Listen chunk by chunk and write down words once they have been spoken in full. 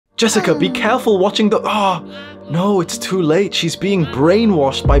Jessica, be careful watching the... Oh, no, it's too late. She's being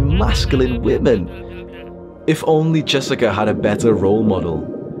brainwashed by masculine women. If only Jessica had a better role model.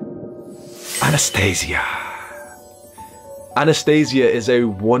 Anastasia. Anastasia is a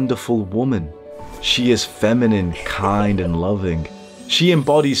wonderful woman. She is feminine, kind, and loving. She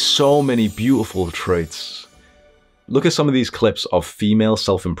embodies so many beautiful traits. Look at some of these clips of female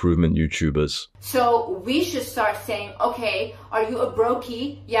self-improvement YouTubers. So we should start saying, okay, are you a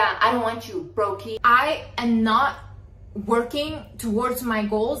brokey? Yeah, I don't want you, brokey. I am not working towards my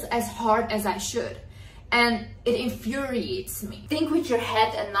goals as hard as I should. And it infuriates me. Think with your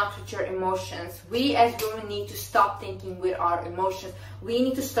head and not with your emotions. We as women need to stop thinking with our emotions. We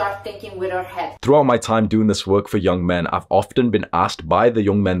need to start thinking with our head. Throughout my time doing this work for young men, I've often been asked by the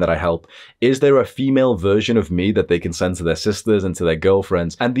young men that I help, is there a female version of me that they can send to their sisters and to their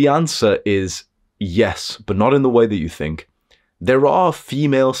girlfriends? And the answer is yes, but not in the way that you think. There are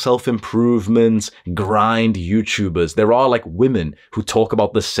female self-improvement, grind YouTubers. There are like women who talk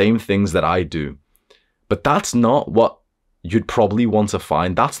about the same things that I do. But that's not what you'd probably want to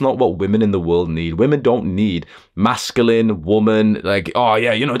find. That's not what women in the world need. Women don't need masculine woman, like, oh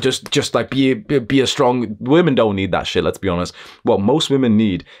yeah, you know, just like be a strong... Women don't need that shit, let's be honest. What most women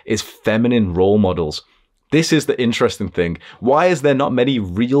need is feminine role models. This is the interesting thing. Why is there not many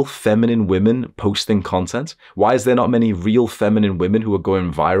real feminine women posting content? Why is there not many real feminine women who are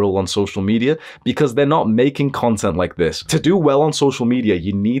going viral on social media? Because they're not making content like this. To do well on social media,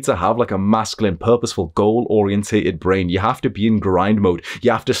 you need to have like a masculine, purposeful, goal-orientated brain. You have to be in grind mode.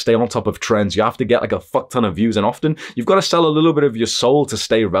 You have to stay on top of trends. You have to get like a fuck ton of views. And often you've got to sell a little bit of your soul to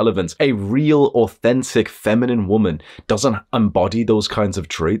stay relevant. A real, authentic, feminine woman doesn't embody those kinds of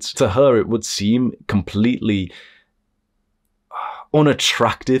traits. To her, it would seem completely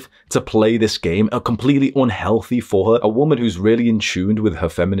unattractive to play this game, completely unhealthy for her. A woman who's really in tune with her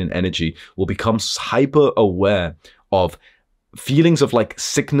feminine energy will become hyper aware of feelings of like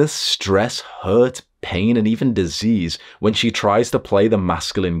sickness, stress, hurt, pain, and even disease when she tries to play the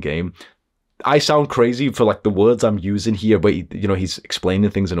masculine game. I sound crazy for like the words I'm using here, but you know, he's explaining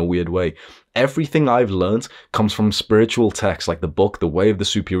things in a weird way. Everything I've learned comes from spiritual texts like the book, The Way of the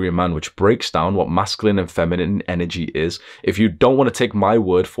Superior Man, which breaks down what masculine and feminine energy is. If you don't want to take my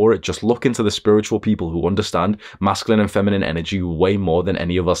word for it, just look into the spiritual people who understand masculine and feminine energy way more than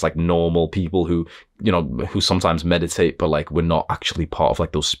any of us like normal people who, you know, who sometimes meditate, but like we're not actually part of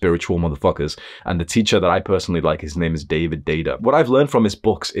like those spiritual motherfuckers. And the teacher that I personally like, his name is David Data. What I've learned from his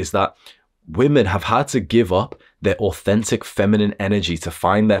books is that women have had to give up their authentic feminine energy to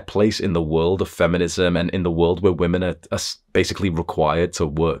find their place in the world of feminism and in the world where women are basically required to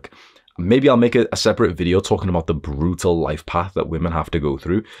work. Maybe I'll make a separate video talking about the brutal life path that women have to go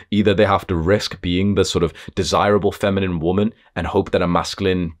through. Either they have to risk being the sort of desirable feminine woman and hope that a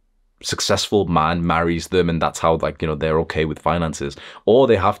masculine successful man marries them and that's how, like, you know, they're okay with finances, or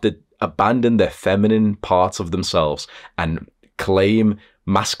they have to abandon their feminine parts of themselves and claim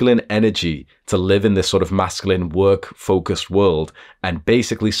masculine energy to live in this sort of masculine work-focused world and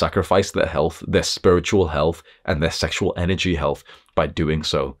basically sacrifice their health, their spiritual health, and their sexual energy health by doing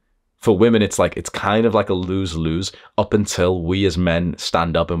so. For women, it's kind of like a lose-lose up until we as men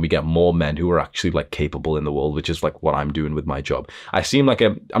stand up and we get more men who are actually like capable in the world, which is like what I'm doing with my job. I seem like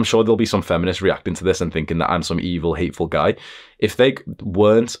I'm sure there'll be some feminists reacting to this and thinking that I'm some evil, hateful guy. If they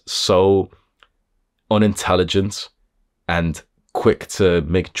weren't so unintelligent and quick to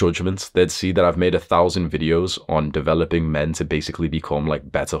make judgments, they'd see that I've made 1,000 videos on developing men to basically become like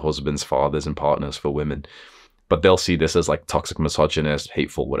better husbands, fathers, and partners for women. But they'll see this as like toxic, misogynist,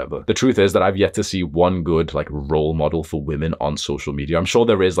 hateful, whatever. The truth is that I've yet to see one good like role model for women on social media. I'm sure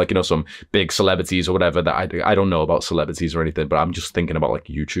there is, like, you know, some big celebrities or whatever that I don't know about celebrities or anything, but I'm just thinking about like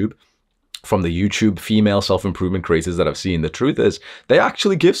YouTube. From the YouTube female self-improvement creators that I've seen, the truth is they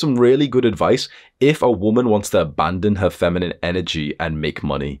actually give some really good advice if a woman wants to abandon her feminine energy and make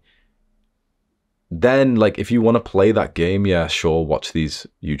money. Then, like, if you want to play that game, yeah, sure, watch these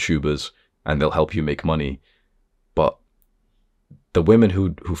YouTubers and they'll help you make money. But the women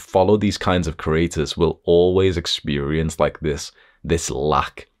who follow these kinds of creators will always experience like this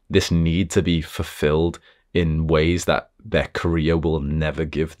lack, this need to be fulfilled in ways that their career will never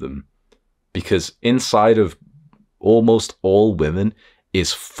give them. Because inside of almost all women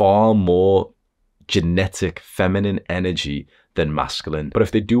is far more genetic feminine energy than masculine. But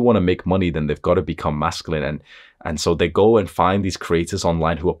if they do want to make money, then they've got to become masculine. And so they go and find these creators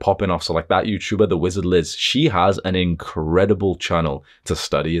online who are popping off. So like that YouTuber, The Wizard Liz, she has an incredible channel to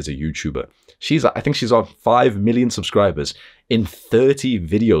study as a YouTuber. I think she's on 5 million subscribers. in 30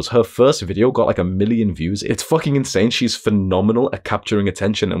 videos. Her first video got like 1 million views. It's fucking insane. She's phenomenal at capturing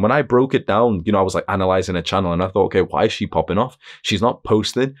attention. And when I broke it down, you know, I was like analyzing her channel and I thought, okay, why is she popping off? She's not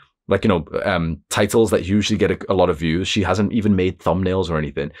posted like, you know, titles that usually get a lot of views. She hasn't even made thumbnails or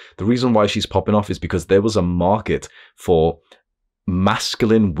anything. The reason why she's popping off is because there was a market for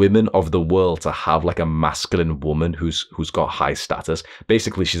masculine women of the world to have like a masculine woman who's got high status.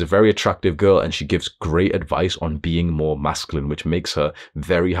 Basically, she's a very attractive girl and she gives great advice on being more masculine, which makes her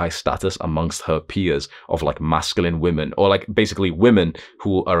very high status amongst her peers of like masculine women, or like basically women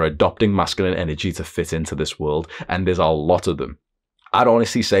who are adopting masculine energy to fit into this world. And there's a lot of them. I'd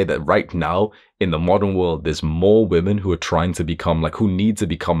honestly say that right now in the modern world, there's more women who are trying to become like, who need to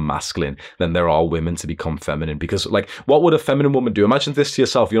become masculine than there are women to become feminine. Because like, what would a feminine woman do? Imagine this to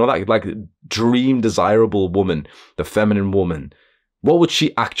yourself, you know, that like dream desirable woman, the feminine woman. What would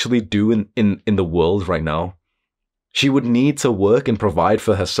she actually do in the world right now? She would need to work and provide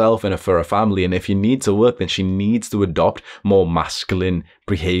for herself and for her family. And if you need to work, then she needs to adopt more masculine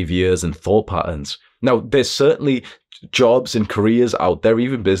behaviors and thought patterns. Now, there's certainly jobs and careers out there,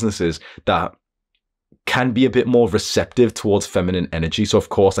 even businesses, that can be a bit more receptive towards feminine energy. So of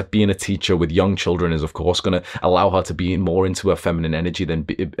course, like being a teacher with young children is of course going to allow her to be more into her feminine energy than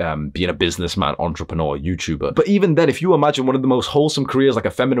being a businessman, entrepreneur, YouTuber. But even then, if you imagine one of the most wholesome careers like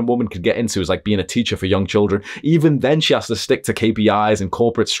a feminine woman could get into is like being a teacher for young children, even then she has to stick to KPIs and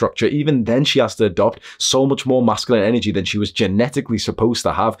corporate structure. Even then she has to adopt so much more masculine energy than she was genetically supposed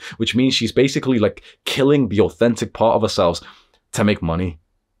to have, which means she's basically like killing the authentic part of herself to make money.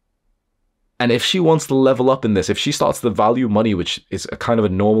 And if she wants to level up in this, if she starts to value money, which is a kind of a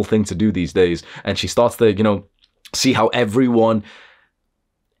normal thing to do these days, and she starts to, you know, see how everyone,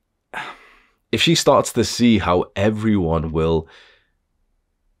 if she starts to see how everyone will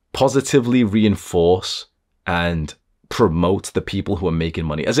positively reinforce and promote the people who are making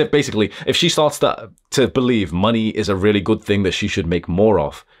money, as if basically, if she starts to believe money is a really good thing that she should make more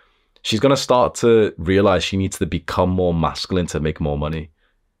of, she's going to start to realize she needs to become more masculine to make more money.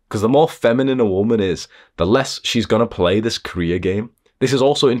 Because the more feminine a woman is, the less she's going to play this career game. This is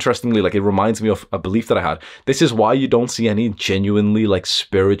also interestingly, like, it reminds me of a belief that I had. This is why you don't see any genuinely like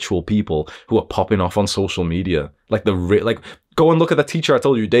spiritual people who are popping off on social media. Like go and look at the teacher I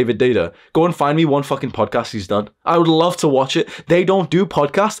told you, David Data. Go and find me one fucking podcast he's done. I would love to watch it. They don't do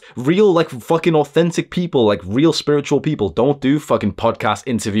podcasts. Real, like, fucking authentic people, like real spiritual people don't do fucking podcast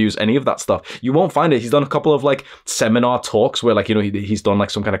interviews, any of that stuff. You won't find it. He's done a couple of like seminar talks where, like, you know, he's done like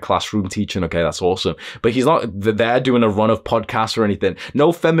some kind of classroom teaching. Okay, that's awesome. But he's not there doing a run of podcasts or anything.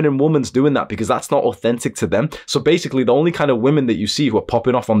 No feminine woman's doing that because that's not authentic to them. So basically, the only kind of women that you see who are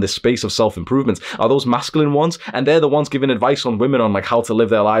popping off on this space of self-improvements are those masculine ones. And they're the ones giving advice on women on like how to live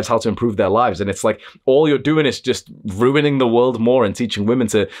their lives, how to improve their lives. And it's like, all you're doing is just ruining the world more and teaching women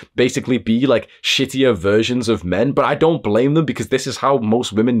to basically be like shittier versions of men. But I don't blame them, because this is how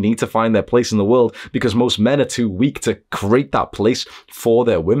most women need to find their place in the world, because most men are too weak to create that place for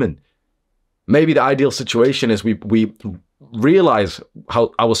their women. Maybe the ideal situation is we realize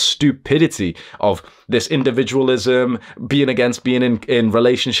how our stupidity of this individualism, being against being in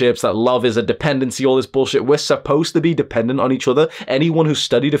relationships, that love is a dependency, all this bullshit. We're supposed to be dependent on each other. Anyone who's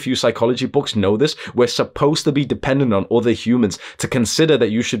studied a few psychology books know this. We're supposed to be dependent on other humans. To consider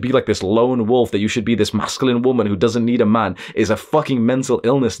that you should be like this lone wolf, that you should be this masculine woman who doesn't need a man, is a fucking mental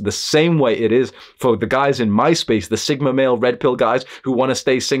illness. The same way it is for the guys in my space, the Sigma male red pill guys who want to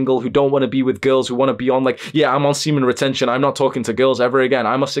stay single, who don't want to be with girls, who want to be on like, yeah, I'm on semen retention, I'm not talking to girls ever again,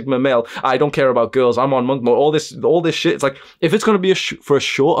 I'm a Sigma male, I don't care about girls, I'm on monk mode, all this shit. It's like, if it's going to be for a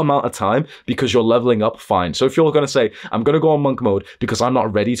short amount of time because you're leveling up, fine. So if you're going to say, I'm going to go on monk mode because I'm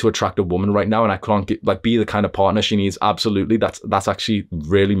not ready to attract a woman right now and I can't be the kind of partner she needs, absolutely, that's actually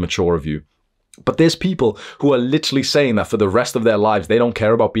really mature of you. But there's people who are literally saying that for the rest of their lives, they don't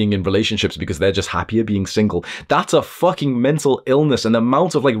care about being in relationships because they're just happier being single. That's a fucking mental illness. And the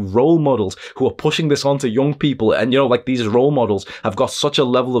amount of like role models who are pushing this onto young people, and, you know, like, these role models have got such a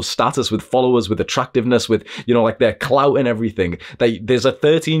level of status with followers, with attractiveness, with, you know, like their clout and everything, that there's a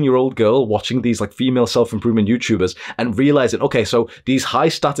 13-year-old girl watching these like female self-improvement YouTubers and realizing, okay, so these high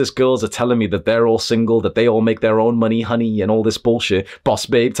status girls are telling me that they're all single, that they all make their own money, honey, and all this bullshit, boss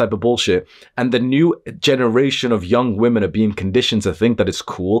babe type of bullshit. And the new generation of young women are being conditioned to think that it's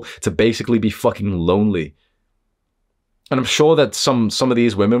cool to basically be fucking lonely. And I'm sure that some of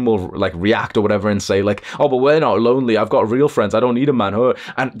these women will like react or whatever and say like, oh, but we're not lonely. I've got real friends. I don't need a man.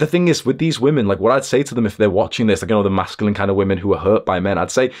 And the thing is with these women, like what I'd say to them if they're watching this, like, you know, the masculine kind of women who are hurt by men, I'd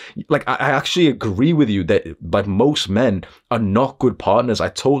say like, I actually agree with you that like most men are not good partners.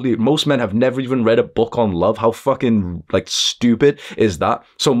 Most men have never even read a book on love. How fucking like stupid is that?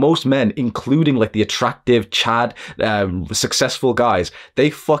 So most men, including like the attractive, Chad, successful guys, they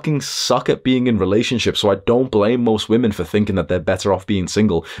fucking suck at being in relationships. So I don't blame most women for thinking that they're better off being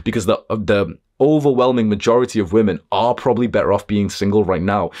single, because the overwhelming majority of women are probably better off being single right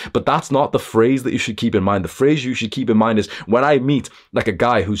now. But that's not the phrase that you should keep in mind. The phrase you should keep in mind is when I meet like a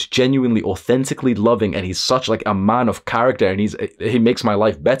guy who's genuinely, authentically loving and he's such like a man of character and he makes my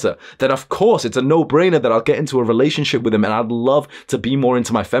life better, then of course it's a no-brainer that I'll get into a relationship with him, and I'd love to be more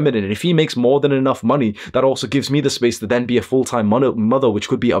into my feminine. And if he makes more than enough money, that also gives me the space to then be a full-time mother, which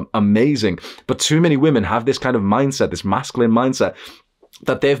could be amazing. But too many women have this kind of mindset, this masculine mindset,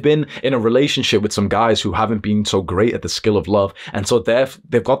 that they've been in a relationship with some guys who haven't been so great at the skill of love. And so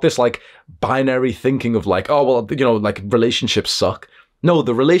they've got this like binary thinking of like, oh, well, you know, like relationships suck. No,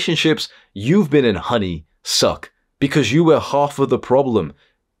 the relationships you've been in, honey, suck because you were half of the problem.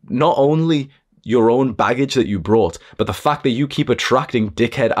 Not only your own baggage that you brought, but the fact that you keep attracting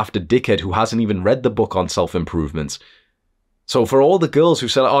dickhead after dickhead who hasn't even read the book on self-improvement. So for all the girls who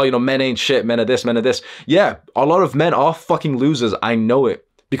say, oh, you know, men ain't shit, men are this, men are this. Yeah, a lot of men are fucking losers. I know it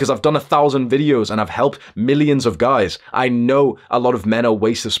because I've done 1,000 videos and I've helped millions of guys. I know a lot of men are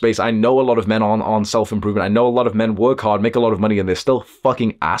waste of space. I know a lot of men on self-improvement. I know a lot of men work hard, make a lot of money, and they're still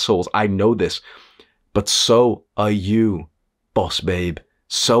fucking assholes. I know this. But so are you, boss babe.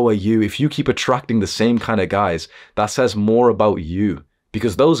 So are you. If you keep attracting the same kind of guys, that says more about you.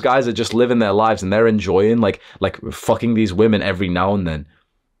 Because those guys are just living their lives and they're enjoying like fucking these women every now and then.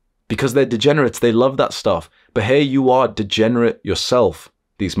 Because they're degenerates, they love that stuff. But here you are, degenerate yourself.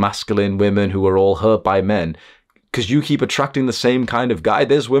 These masculine women who are all hurt by men. Because you keep attracting the same kind of guy.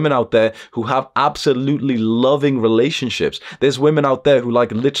 There's women out there who have absolutely loving relationships. There's women out there who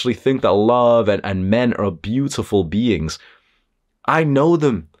like literally think that love and men are beautiful beings. I know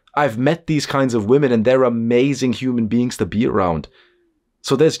them. I've met these kinds of women and they're amazing human beings to be around.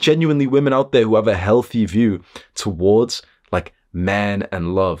 So there's genuinely women out there who have a healthy view towards like men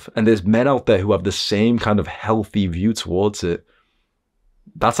and love. And there's men out there who have the same kind of healthy view towards it.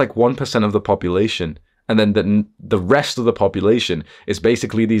 That's like 1% of the population. And then the rest of the population is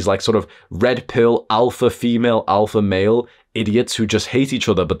basically these like sort of red pill alpha female, alpha male idiots who just hate each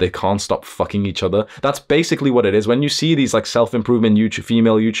other, but they can't stop fucking each other. That's basically what it is. When you see these like self-improvement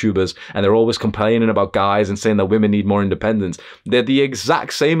female YouTubers and they're always complaining about guys and saying that women need more independence, they're the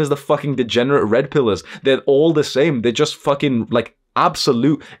exact same as the fucking degenerate red pillers. They're all the same. They're just fucking like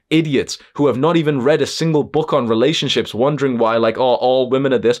absolute idiots who have not even read a single book on relationships, wondering why like, oh, all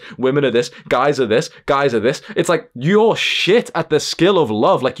women are this, guys are this, guys are this. It's like, you're shit at the skill of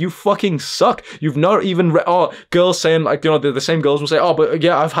love. Like, you fucking suck. You've not even read, oh, girls saying like, you know, the same girls will say, oh, but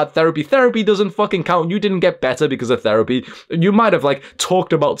yeah, I've had therapy. Therapy doesn't fucking count. You didn't get better because of therapy. You might have like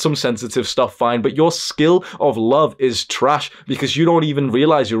talked about some sensitive stuff, fine, but your skill of love is trash because you don't even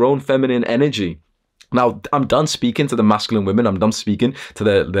realize your own feminine energy. Now, I'm done speaking to the masculine women. I'm done speaking to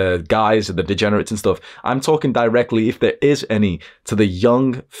the guys, the degenerates and stuff. I'm talking directly, if there is any, to the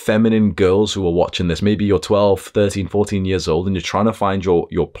young feminine girls who are watching this. Maybe you're 12, 13, 14 years old and you're trying to find your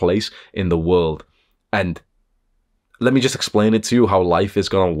place in the world. And let me just explain it to you how life is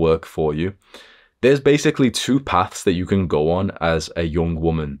going to work for you. There's basically two paths that you can go on as a young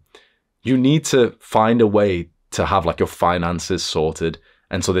woman. You need to find a way to have like your finances sorted.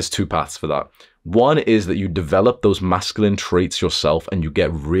 And so there's two paths for that. One is that you develop those masculine traits yourself and you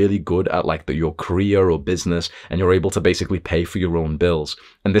get really good at like your career or business and you're able to basically pay for your own bills.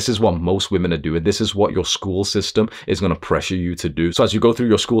 And this is what most women are doing. This is what your school system is going to pressure you to do. So as you go through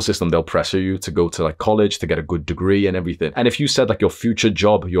your school system, they'll pressure you to go to like college to get a good degree and everything. And if you said like your future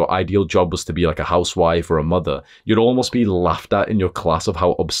job, your ideal job was to be like a housewife or a mother, you'd almost be laughed at in your class of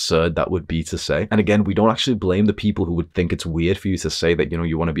how absurd that would be to say. And again, we don't actually blame the people who would think it's weird for you to say that, you know,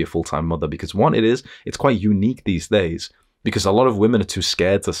 you want to be a full-time mother, because one, it's quite unique these days because a lot of women are too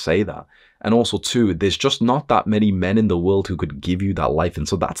scared to say that. And also two, there's just not that many men in the world who could give you that life. And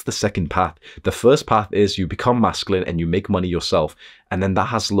so that's the second path. The first path is you become masculine and you make money yourself. And then that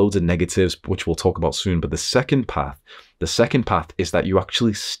has loads of negatives, which we'll talk about soon. But the second path is that you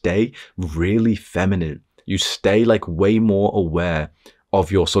actually stay really feminine. You stay like way more aware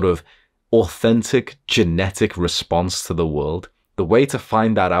of your sort of authentic genetic response to the world. The way to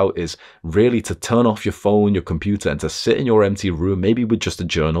find that out is really to turn off your phone, your computer, and to sit in your empty room, maybe with just a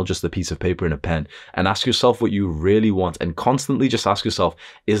journal, just a piece of paper and a pen, and ask yourself what you really want, and constantly just ask yourself,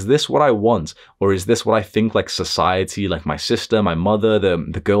 is this what I want? Or is this what I think like society, like my sister, my mother,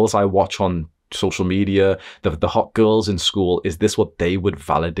 the girls I watch on social media, the hot girls in school, is this what they would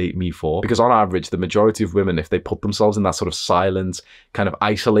validate me for? Because on average, the majority of women, if they put themselves in that sort of silent, kind of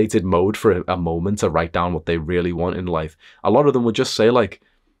isolated mode for a moment to write down what they really want in life, a lot of them would just say like,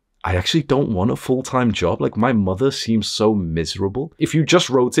 I actually don't want a full-time job. Like, my mother seems so miserable. If you just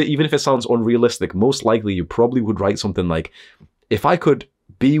wrote it, even if it sounds unrealistic, most likely you probably would write something like, if I could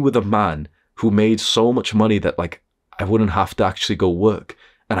be with a man who made so much money that like I wouldn't have to actually go work,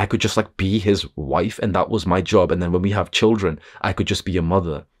 and I could just like be his wife, and that was my job. And then when we have children, I could just be a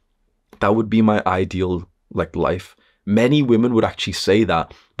mother. That would be my ideal like life. Many women would actually say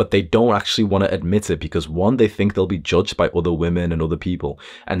that, but they don't actually want to admit it because one, they think they'll be judged by other women and other people.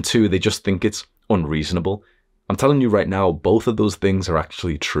 And two, they just think it's unreasonable. I'm telling you right now, both of those things are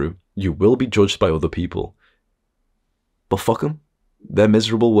actually true. You will be judged by other people, but fuck them. They're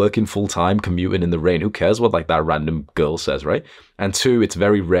miserable working full-time, commuting in the rain. Who cares what like that random girl says, right? And two, it's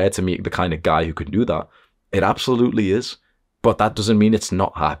very rare to meet the kind of guy who can do that. It absolutely is. But that doesn't mean it's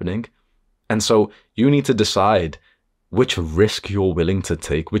not happening. And so you need to decide which risk you're willing to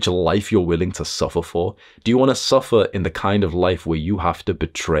take, which life you're willing to suffer for. Do you want to suffer in the kind of life where you have to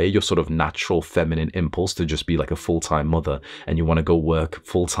betray your sort of natural feminine impulse to just be like a full-time mother, and you want to go work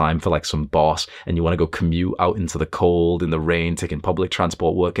full-time for like some boss, and you want to go commute out into the cold, in the rain, taking public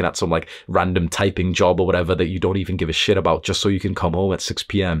transport, working at some like random typing job or whatever that you don't even give a shit about, just so you can come home at 6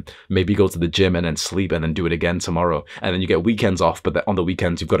 p.m, maybe go to the gym and then sleep and then do it again tomorrow. And then you get weekends off, but on the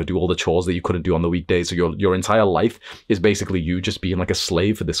weekends you've got to do all the chores that you couldn't do on the weekdays. So your entire life is basically you just being like a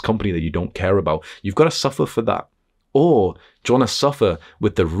slave for this company that you don't care about. You've got to suffer for that. Or do you want to suffer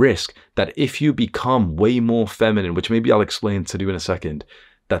with the risk that if you become way more feminine, which maybe I'll explain to you in a second,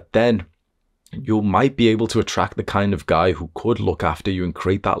 that then you might be able to attract the kind of guy who could look after you and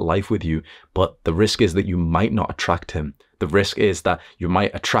create that life with you, but the risk is that you might not attract him. The risk is that you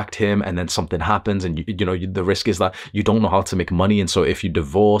might attract him and then something happens, and the risk is that you don't know how to make money, and so if you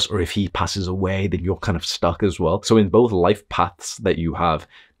divorce or if he passes away, then you're kind of stuck as well. So in both life paths that you have,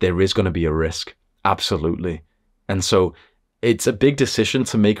 there is going to be a risk. Absolutely. And so it's a big decision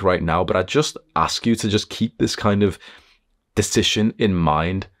to make right now, but I just ask you to just keep this kind of decision in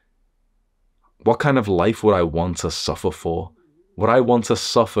mind. What kind of life would I want to suffer for? Would I want to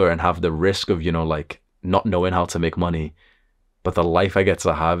suffer and have the risk of, like not knowing how to make money? But the life I get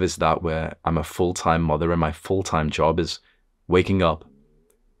to have is that where I'm a full-time mother and my full-time job is waking up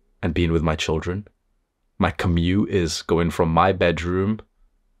and being with my children. My commute is going from my bedroom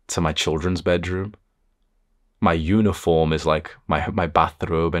to my children's bedroom. My uniform is like my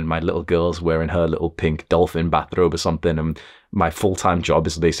bathrobe, and my little girl's wearing her little pink dolphin bathrobe or something. And my full-time job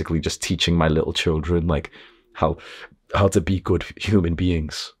is basically just teaching my little children like how to be good human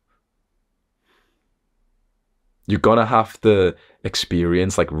beings. You're gonna have to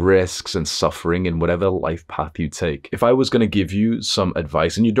experience like risks and suffering in whatever life path you take. If I was gonna give you some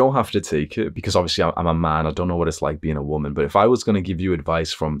advice, and you don't have to take it because obviously I'm a man, I don't know what it's like being a woman, but if I was gonna give you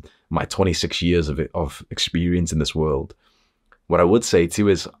advice from my 26 years of experience in this world, what I would say to you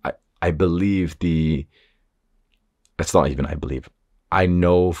is I believe I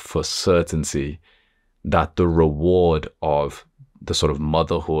know for certainty that the reward of the sort of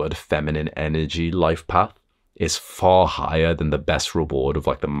motherhood, feminine energy life path is far higher than the best reward of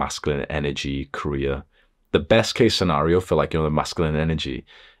like the masculine energy career. The best case scenario for like, the masculine energy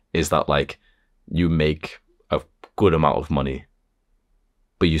is that like you make a good amount of money,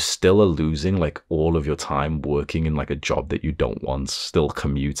 but you still are losing like all of your time working in like a job that you don't want, still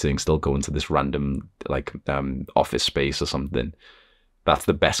commuting, still going to this random like office space or something. That's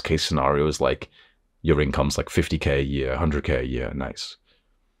the best case scenario, is like your income's like 50k a year, 100k a year. Nice.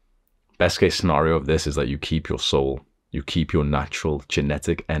 Best case scenario of this is that you keep your soul, you keep your natural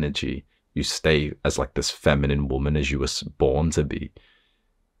genetic energy, you stay as like this feminine woman as you were born to be,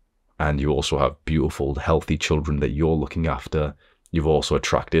 and you also have beautiful, healthy children that you're looking after. You've also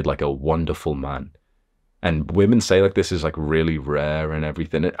attracted like a wonderful man. And women say like this is like really rare and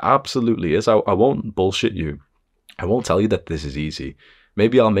everything. It absolutely is. I won't bullshit you. I won't tell you that this is easy.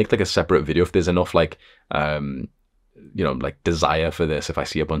 Maybe I'll make like a separate video if there's enough like like desire for this. If I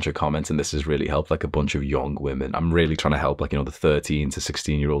see a bunch of comments and this has really helped like a bunch of young women, I'm really trying to help like, the 13 to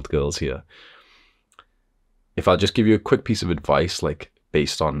 16-year-old girls here. If I'll just give you a quick piece of advice, like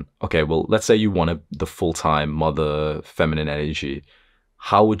based on, okay, well, let's say you wanted the full-time mother, feminine energy.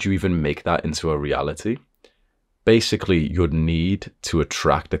 How would you even make that into a reality? basically you'd need to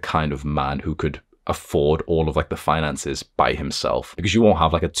attract the kind of man who could afford all of like the finances by himself, because you won't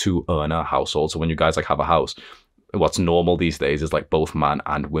have like a two-earner household. So when you guys like have a house, what's normal these days is like both man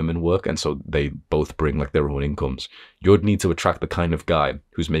and women work, and so they both bring like their own incomes. You'd need to attract the kind of guy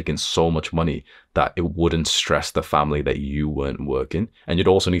who's making so much money that it wouldn't stress the family that you weren't working. And you'd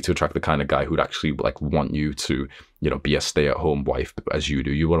also need to attract the kind of guy who'd actually like want you to, you know, be a stay-at-home wife as you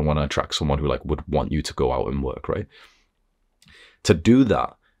do. You wouldn't want to attract someone who like would want you to go out and work, right? To do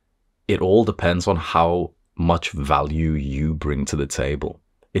that, it all depends on how much value you bring to the table.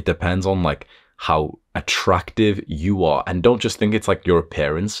 It depends on like how attractive you are. And don't just think it's like your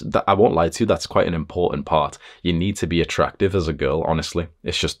appearance. That, I won't lie to you, that's quite an important part. You need to be attractive as a girl, honestly.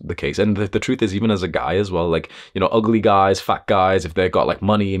 It's just the case. And the truth is, even as a guy as well, like, you know, ugly guys, fat guys, if they've got like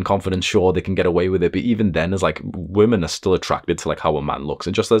money and confidence, sure, they can get away with it. But even then, as like, women are still attracted to like how a man looks,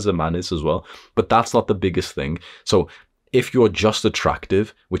 and just as a man is as well. But that's not the biggest thing. So if you're just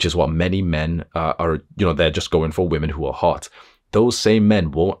attractive, which is what many men are, you know, they're just going for women who are hot, those same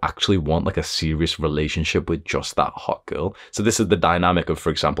men won't actually want like a serious relationship with just that hot girl. So this is the dynamic of, for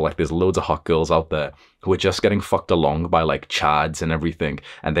example, like there's loads of hot girls out there who are just getting fucked along by like chads and everything.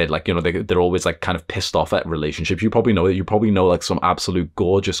 And they're like, you know, they're always like kind of pissed off at relationships. You probably know like some absolute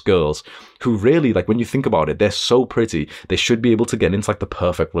gorgeous girls who really, like, when you think about it, they're so pretty. They should be able to get into like the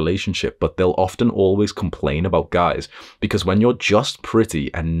perfect relationship, but they'll often always complain about guys, because when you're just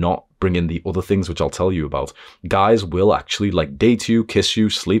pretty and not bring in the other things, which I'll tell you about, guys will actually like date you, kiss you,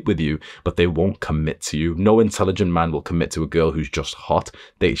 sleep with you, but they won't commit to you. No intelligent man will commit to a girl who's just hot.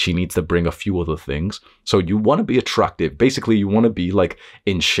 She needs to bring a few other things. So you want to be attractive. Basically, you want to be like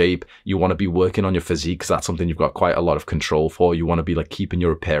in shape. You want to be working on your physique, because that's something you've got quite a lot of control for. You want to be like keeping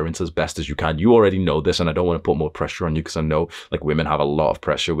your appearance as best as you can. You already know this, and I don't want to put more pressure on you, because I know like women have a lot of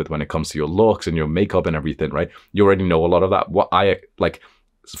pressure with when it comes to your looks and your makeup and everything, right? You already know a lot of that. What I like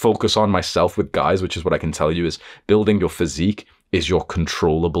focus on myself with guys, which is what I can tell you, is building your physique is your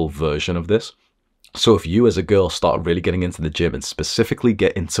controllable version of this. So if you as a girl start really getting into the gym and specifically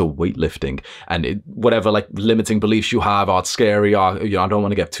get into weightlifting, and whatever like limiting beliefs you have, it's scary, or, you know, I don't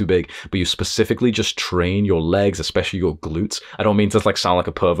want to get too big, but you specifically just train your legs, especially your glutes. I don't mean to like sound like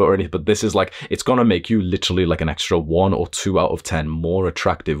a pervert or anything, but this is like, it's going to make you literally like an extra 1 or 2 out of 10 more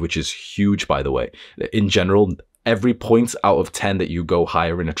attractive, which is huge, by the way. In general, every point out of 10 that you go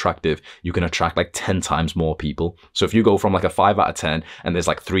higher in attractive, you can attract like 10 times more people. So if you go from like a 5 out of 10 and there's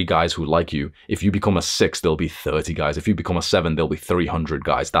like 3 guys who like you, if you become a 6, there'll be 30 guys. If you become a 7, there'll be 300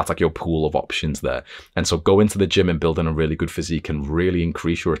 guys. That's like your pool of options there. And so go into the gym and building a really good physique can really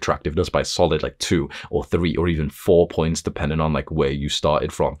increase your attractiveness by solid like 2 or 3 or even 4 points, depending on like where you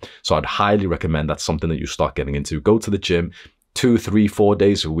started from. So I'd highly recommend that's something that you start getting into. Go to the gym 2, 3, 4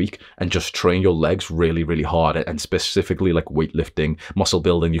 days a week and just train your legs really, really hard, and specifically like weightlifting, muscle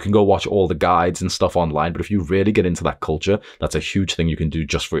building. You can go watch all the guides and stuff online, but if you really get into that culture, that's a huge thing you can do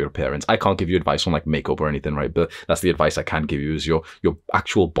just for your appearance. I can't give you advice on like makeup or anything, right? But that's the advice I can give you, is your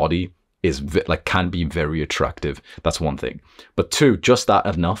actual body is like can be very attractive. That's one thing. But 2, just that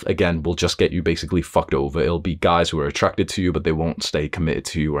enough, again, will just get you basically fucked over. It'll be guys who are attracted to you, but they won't stay committed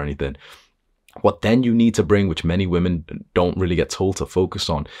to you or anything. What then you need to bring, which many women don't really get told to focus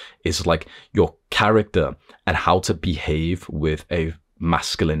on, is like your character and how to behave with a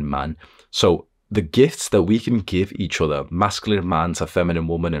masculine man. So the gifts that we can give each other, masculine man to feminine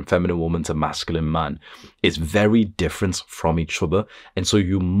woman and feminine woman to masculine man, is very different from each other. And so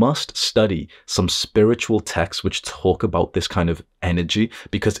you must study some spiritual texts which talk about this kind of energy,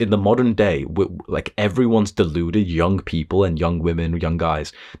 because in the modern day, like everyone's deluded, young people and young women, young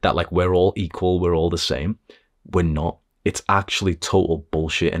guys, that like we're all equal, we're all the same. We're not. It's actually total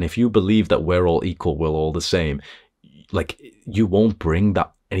bullshit. And if you believe that we're all equal, we're all the same, like you won't bring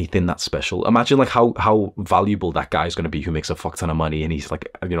that anything that special. Imagine like how valuable that guy is going to be who makes a fuck ton of money, and he's like,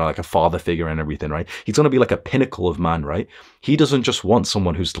 you know, like a father figure and everything, right? He's going to be like a pinnacle of man, right? He doesn't just want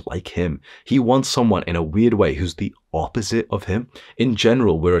someone who's like him. He wants someone in a weird way who's the opposite of him. In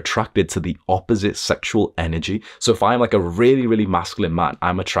general, we're attracted to the opposite sexual energy. So if I'm like a really, really masculine man,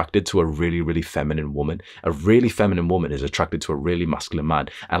 I'm attracted to a really, really feminine woman. A really feminine woman is attracted to a really masculine man.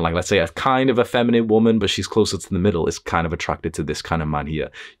 And like, let's say a kind of a feminine woman, but she's closer to the middle, is kind of attracted to this kind of man here.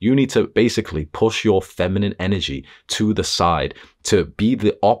 You need to basically push your feminine energy to the side to be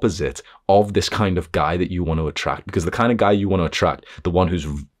the opposite of this kind of guy that you want to attract. Because the kind of guy you want to attract, the one who's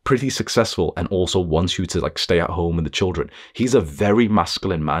pretty successful and also wants you to like stay at home with the children, he's a very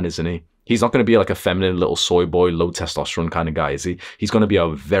masculine man, isn't he? He's not going to be like a feminine little soy boy, low testosterone kind of guy, is he? He's going to be a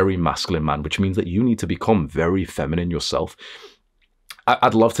very masculine man, which means that you need to become very feminine yourself.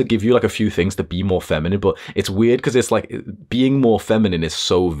 I'd love to give you like a few things to be more feminine, but it's weird because it's like being more feminine is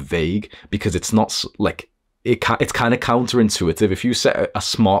so vague because it's not like it's kind of counterintuitive. If you set a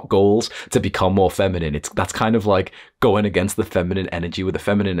smart goals to become more feminine, that's kind of like going against the feminine energy, where the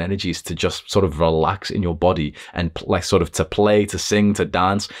feminine energy is to just sort of relax in your body and like sort of to play, to sing, to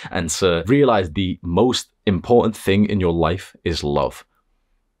dance, and to realize the most important thing in your life is love.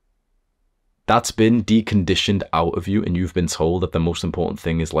 That's been deconditioned out of you, and you've been told that the most important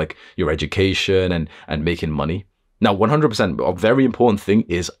thing is like your education and making money. Now, 100%, a very important thing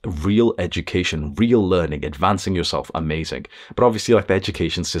is real education, real learning, advancing yourself, amazing. But obviously, like, the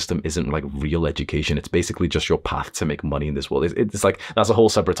education system isn't like real education. It's basically just your path to make money in this world. It's like, that's a whole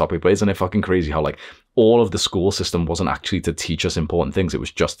separate topic, but isn't it fucking crazy how like all of the school system wasn't actually to teach us important things. It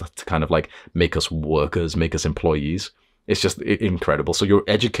was just to kind of like make us workers, make us employees. It's just incredible. So your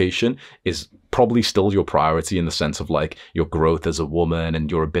education is probably still your priority in the sense of like your growth as a woman and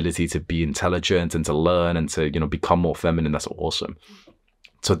your ability to be intelligent and to learn and to, you know, become more feminine. That's awesome.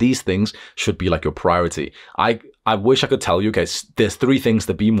 So these things should be like your priority. I wish I could tell you, okay, there's 3 things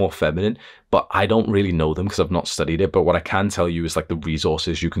to be more feminine, but I don't really know them because I've not studied it. But what I can tell you is like the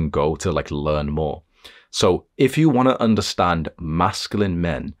resources you can go to like learn more. So if you want to understand masculine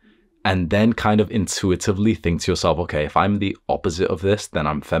men, and then kind of intuitively think to yourself, okay, if I'm the opposite of this, then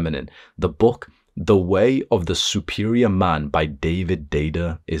I'm feminine. The book, The Way of the Superior Man by David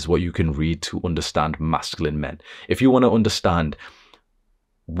Data is what you can read to understand masculine men. If you want to understand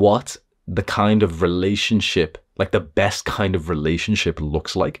what the kind of relationship, like the best kind of relationship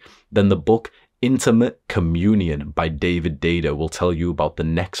looks like, then the book Intimate Communion by David Data will tell you about the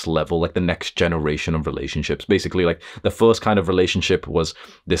next level, like the next generation of relationships. Basically, like the first kind of relationship was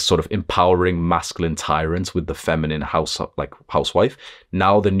this sort of empowering masculine tyrant with the feminine housewife.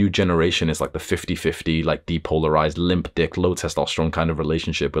 Now the new generation is like the 50-50, like depolarized, limp dick, low testosterone kind of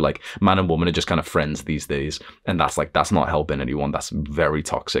relationship where like man and woman are just kind of friends these days. And that's not helping anyone. That's very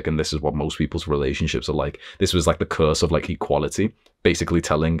toxic. And this is what most people's relationships are like. This was like the curse of like equality. Basically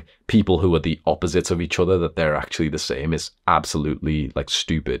telling people who are the opposites of each other that they're actually the same is absolutely like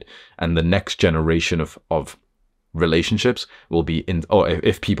stupid. And the next generation of relationships will be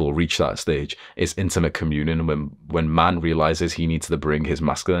if people reach that stage, is intimate communion, when man realizes he needs to bring his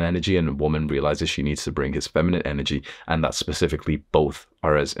masculine energy and woman realizes she needs to bring his feminine energy, and that specifically both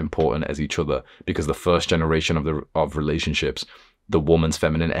are as important as each other. Because the first generation of relationships, the woman's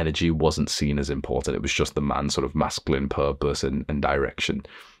feminine energy wasn't seen as important. It was just the man's sort of masculine purpose and direction.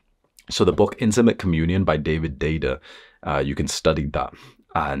 So the book Intimate Communion by David Data, you can study that,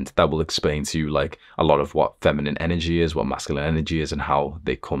 and that will explain to you like a lot of what feminine energy is, what masculine energy is, and how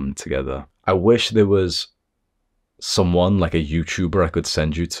they come together. I wish there was someone like a YouTuber I could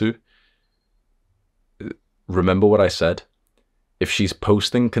send you to. Remember what I said? If she's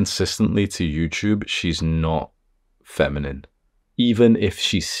posting consistently to YouTube, she's not feminine, even if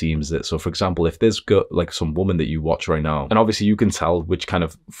she seems it. So for example, if there's like some woman that you watch right now, and obviously you can tell which kind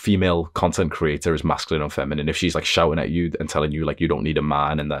of female content creator is masculine or feminine. If she's like shouting at you and telling you like you don't need a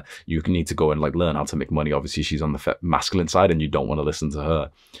man and that you need to go and like learn how to make money, obviously she's on the masculine side and you don't want to listen to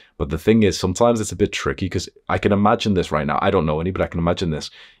her. But the thing is, sometimes it's a bit tricky, because I can imagine this right now. I don't know any, but I can imagine this.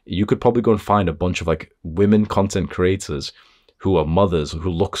 You could probably go and find a bunch of like women content creators who are mothers, who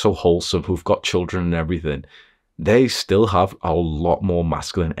look so wholesome, who've got children and everything. They still have a lot more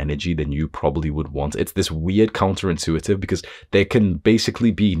masculine energy than you probably would want. It's this weird counterintuitive, because there can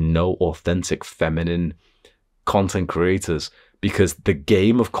basically be no authentic feminine content creators, because the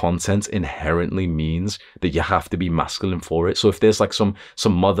game of content inherently means that you have to be masculine for it. So if there's like some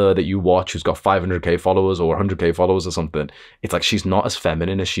mother that you watch who's got 500k followers or 100k followers or something, it's like she's not as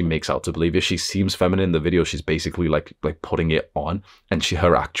feminine as she makes out to believe. If she seems feminine in the video, she's basically like putting it on, and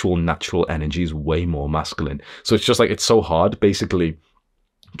her actual natural energy is way more masculine. So it's just like, it's so hard. Basically,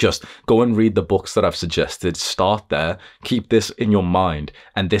 just go and read the books that I've suggested. Start there. Keep this in your mind.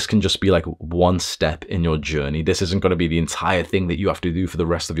 And this can just be like one step in your journey. This isn't going to be the entire thing that you have to do for the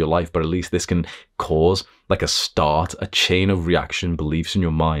rest of your life, but at least this can cause like a start, a chain of reaction beliefs in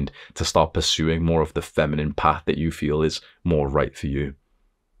your mind to start pursuing more of the feminine path that you feel is more right for you.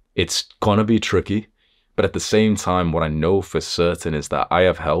 It's going to be tricky, but at the same time, what I know for certain is that I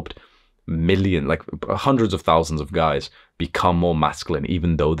have helped hundreds of thousands of guys become more masculine,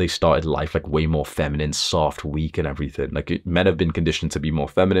 even though they started life like way more feminine, soft, weak, and everything. Like, men have been conditioned to be more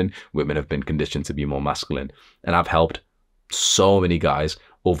feminine, women have been conditioned to be more masculine, and I've helped so many guys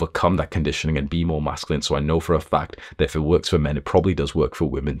overcome that conditioning and be more masculine. So I know for a fact that if it works for men, it probably does work for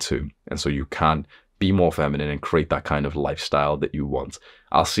women too. And so you can be more feminine and create that kind of lifestyle that you want.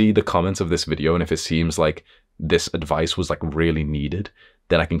 I'll see the comments of this video, and if it seems like this advice was like really needed,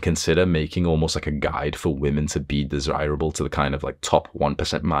 then I can consider making almost like a guide for women to be desirable to the kind of like top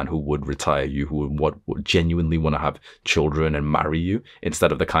 1% man who would retire you, who would genuinely want to have children and marry you,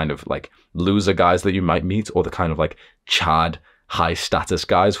 instead of the kind of like loser guys that you might meet, or the kind of like Chad high status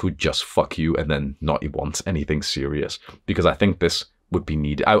guys who just fuck you and then not want anything serious. Because I think this would be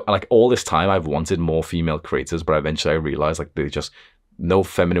needed. Like all this time I've wanted more female creators, but eventually I realized like they just, no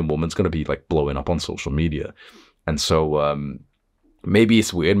feminine woman's going to be like blowing up on social media. And so maybe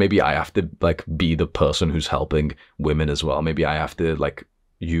it's weird. Maybe I have to like be the person who's helping women as well. Maybe I have to like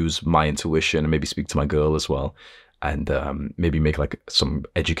use my intuition and maybe speak to my girl as well. And maybe make like some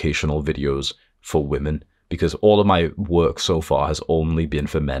educational videos for women, because all of my work so far has only been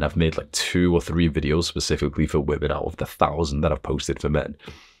for men. I've made like 2 or 3 videos specifically for women out of the 1,000 that I've posted for men.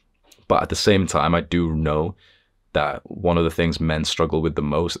 But at the same time, I do know that one of the things men struggle with the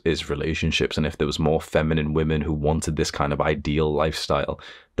most is relationships. And if there was more feminine women who wanted this kind of ideal lifestyle,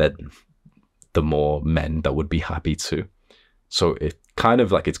 then the more men that would be happy too. So it kind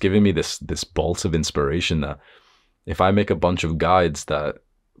of like, it's giving me this bolt of inspiration that if I make a bunch of guides that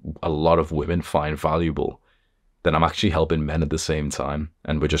a lot of women find valuable, then I'm actually helping men at the same time.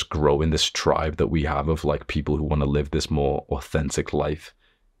 And we're just growing this tribe that we have of like people who want to live this more authentic life.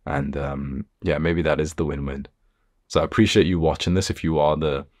 And yeah, maybe that is the win-win. So I appreciate you watching this. If you are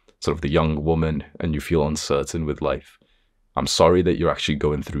the sort of the young woman and you feel uncertain with life, I'm sorry that you're actually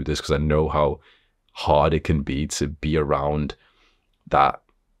going through this, because I know how hard it can be to be around that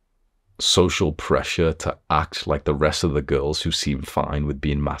social pressure to act like the rest of the girls who seem fine with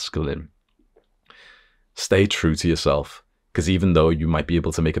being masculine. Stay true to yourself, because even though you might be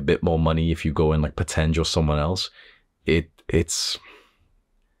able to make a bit more money if you go and like pretend you're someone else, it's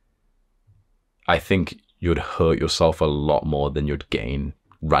I think you'd hurt yourself a lot more than you'd gain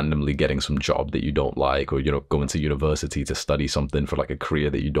randomly getting some job that you don't like, or, you know, going to university to study something for like a career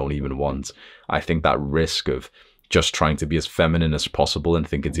that you don't even want. I think that risk of just trying to be as feminine as possible and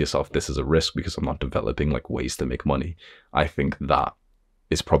thinking to yourself, this is a risk because I'm not developing like ways to make money, I think that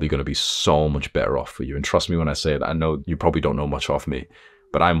is probably going to be so much better off for you. And trust me when I say that, I know you probably don't know much of me,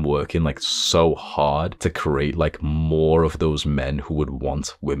 but I'm working like so hard to create like more of those men who would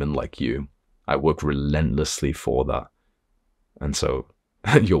want women like you. I work relentlessly for that. And so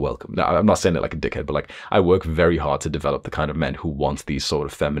you're welcome. Now, I'm not saying it like a dickhead, but like I work very hard to develop the kind of men who want these sort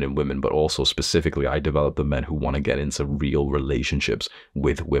of feminine women, but also specifically I develop the men who want to get into real relationships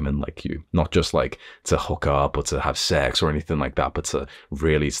with women like you. Not just like to hook up or to have sex or anything like that, but to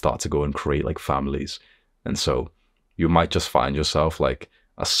really start to go and create like families. And so you might just find yourself like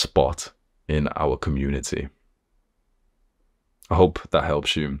a spot in our community. I hope that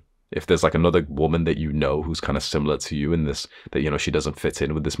helps you. If there's like another woman that you know who's kind of similar to you in this, that, you know, she doesn't fit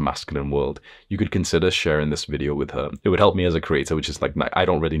in with this masculine world, you could consider sharing this video with her. It would help me as a creator, which is like, I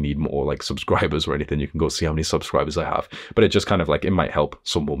don't really need more like subscribers or anything. You can go see how many subscribers I have, but it just kind of like, it might help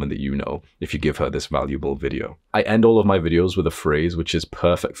some woman that you know if you give her this valuable video. I end all of my videos with a phrase which is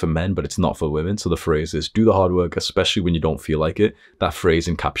perfect for men, but it's not for women. So the phrase is, do the hard work, especially when you don't feel like it. That phrase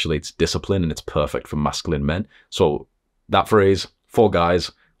encapsulates discipline and it's perfect for masculine men. So that phrase for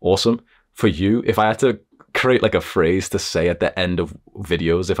guys, awesome. For you, if I had to create like a phrase to say at the end of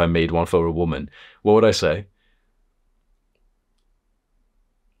videos, if I made one for a woman, what would I say?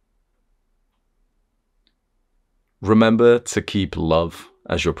 Remember to keep love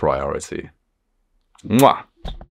as your priority. Mwah!